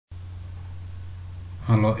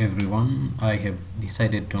Hello everyone, I have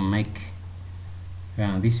decided to make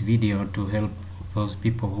this video to help those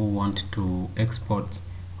people who want to export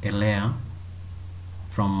a layer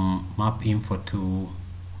from MapInfo to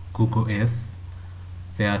Google Earth.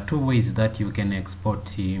 There are two ways that you can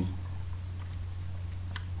export a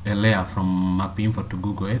layer from MapInfo to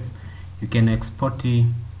Google Earth. You can export if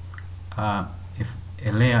a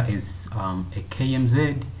layer is a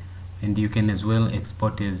KMZ, and you can as well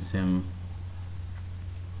export as a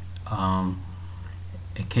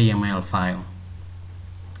KML file.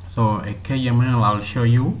 So a KML, I'll show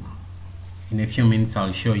you in a few minutes.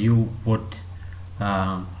 I'll show you what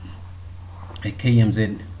a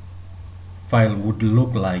KMZ file would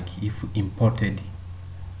look like if imported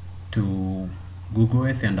to Google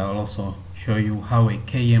Earth, and I'll also show you how a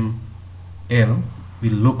KML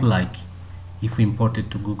will look like if imported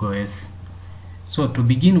to Google Earth. So to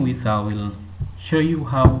begin with, I will show you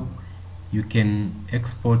how you can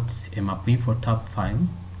export a MapInfo tab file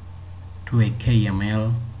to a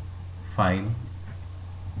KML file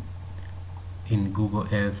in Google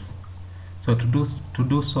Earth. So to do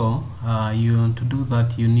so,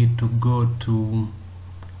 you need to go to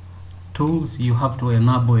Tools. You have to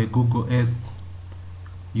enable a Google Earth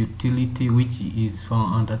utility, which is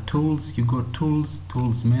found under Tools. You go Tools,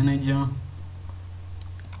 Tools Manager.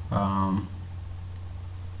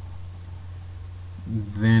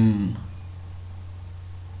 Then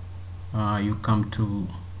you come to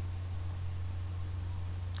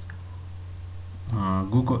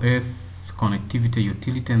Google Earth connectivity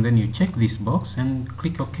utility, and then you check this box and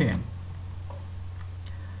click OK.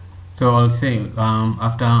 So I'll say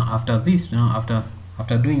after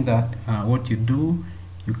doing that, what you do,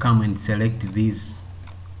 you come and select these.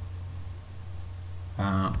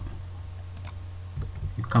 You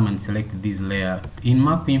come and select this layer in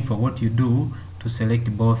MapInfo. What you do to select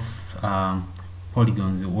both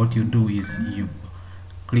polygons, what you do is you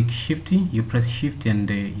click Shift, you press Shift, and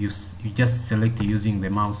you just select using the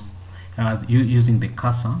mouse, using the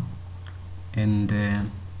cursor, and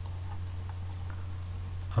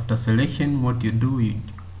after selection, what you do, you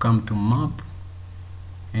come to Map,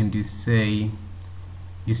 and you say,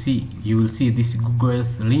 you will see this Google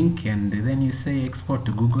Earth link, and then you say Export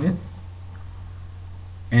to Google Earth,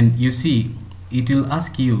 and you see it will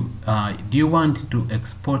ask you, do you want to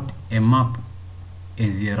export a map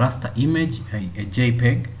as a raster image, a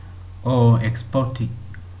JPEG, or export it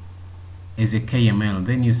as a KML?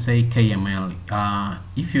 Then you say KML.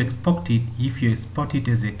 If you export it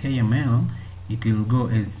as a KML, it will go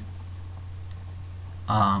as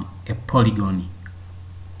a polygon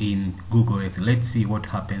in Google Earth. Let's see what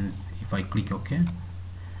happens if I click OK.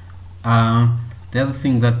 The other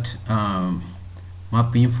thing that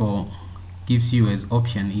MapInfo gives you as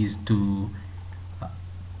option is to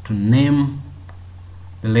name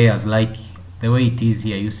the layers like the way it is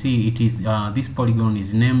here. You see it is this polygon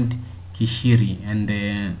is named Kishiri, and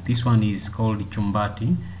this one is called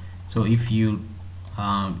Chumbati. So if you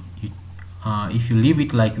leave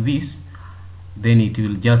it like this, then it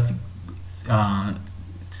will just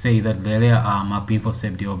say that the layer are MapInfo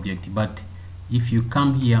saved the object. But if you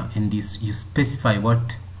come here and you specify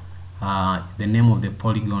what the name of the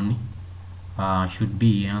polygon should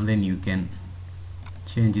be, and then you can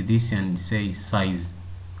change this and say size,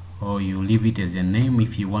 or you leave it as a name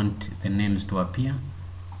if you want the names to appear,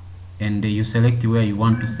 and you select where you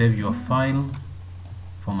want to save your file.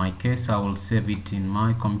 For my case, I will save it in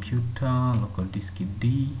my computer, local disk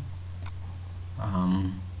D,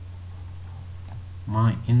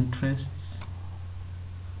 my interests.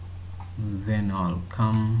 Then I'll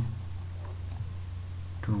come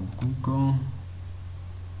to Google,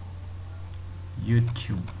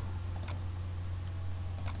 YouTube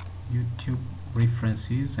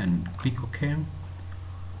references, and click OK.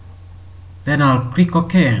 Then I'll click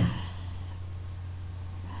OK.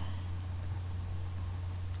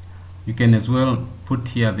 You can as well put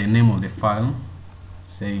here the name of the file,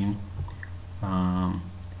 saying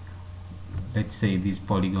let's say these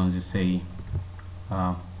polygons, you say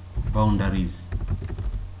boundaries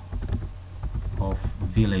of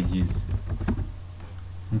villages,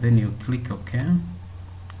 and then you click OK.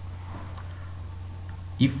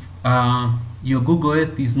 If your Google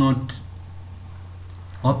Earth is not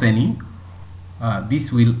opening,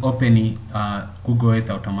 this will open Google Earth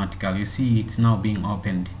automatically. You see it's now being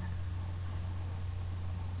opened.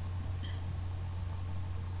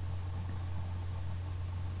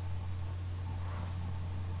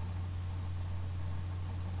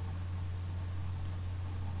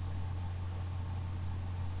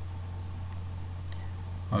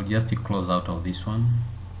 I'll just close out of this one.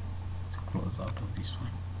 Let's close out of this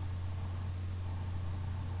one.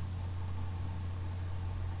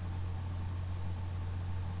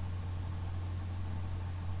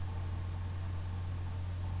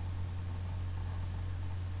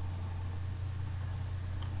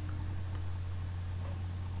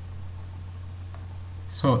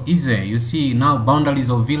 So easy. You see now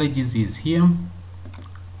boundaries of villages is here,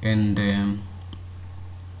 and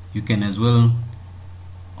you can as well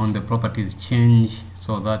on the properties change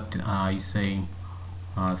so that you say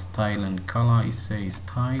style and color. You say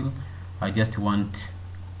style. I just want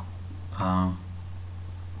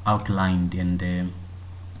outlined, and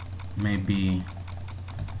maybe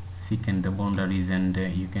thicken the boundaries, and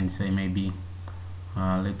you can say maybe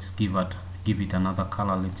let's give it another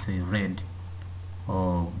color, let's say red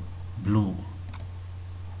or blue.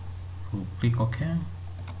 So click OK.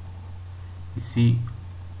 You see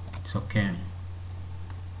it's okay.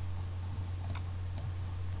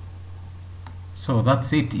 So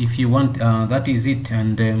that's it. If you want, that is it.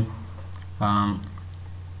 And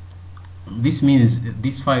this means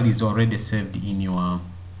this file is already saved in your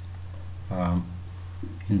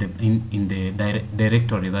in the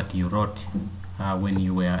directory that you wrote when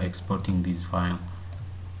you were exporting this file.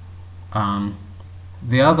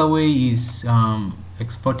 The other way is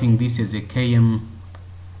exporting this as a KMZ,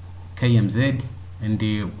 and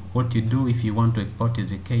what you do if you want to export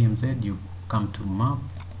as a KMZ, you come to map,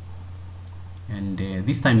 and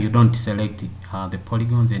this time you don't select the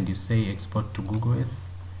polygons, and you say export to Google Earth,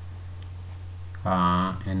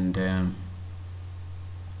 and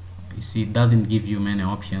you see it doesn't give you many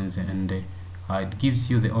options, and it gives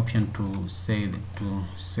you the option to say the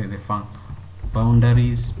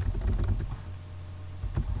boundaries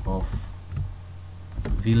of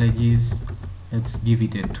villages. Let's give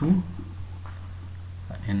it a 2,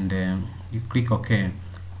 and you click OK.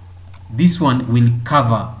 This one will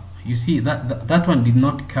cover. You see that one did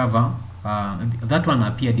not cover. That one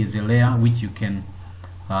appeared as a layer which you can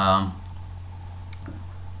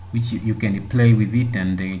play with it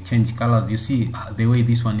and change colors. You see the way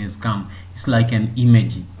this one has come, it's like an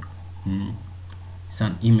image. It's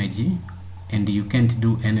an image, and you can't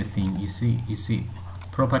do anything. You see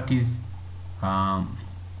properties, it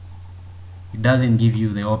doesn't give you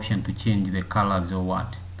the option to change the colors or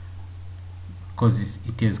what, because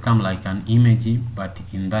it has come like an image, but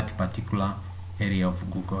in that particular area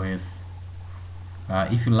of Google Earth.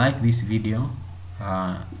 If you like this video,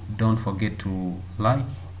 don't forget to like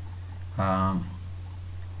and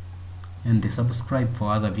subscribe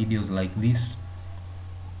for other videos like this.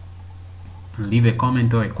 Leave a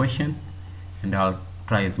comment or a question, and I'll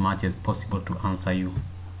try as much as possible to answer you.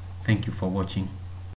 Thank you for watching.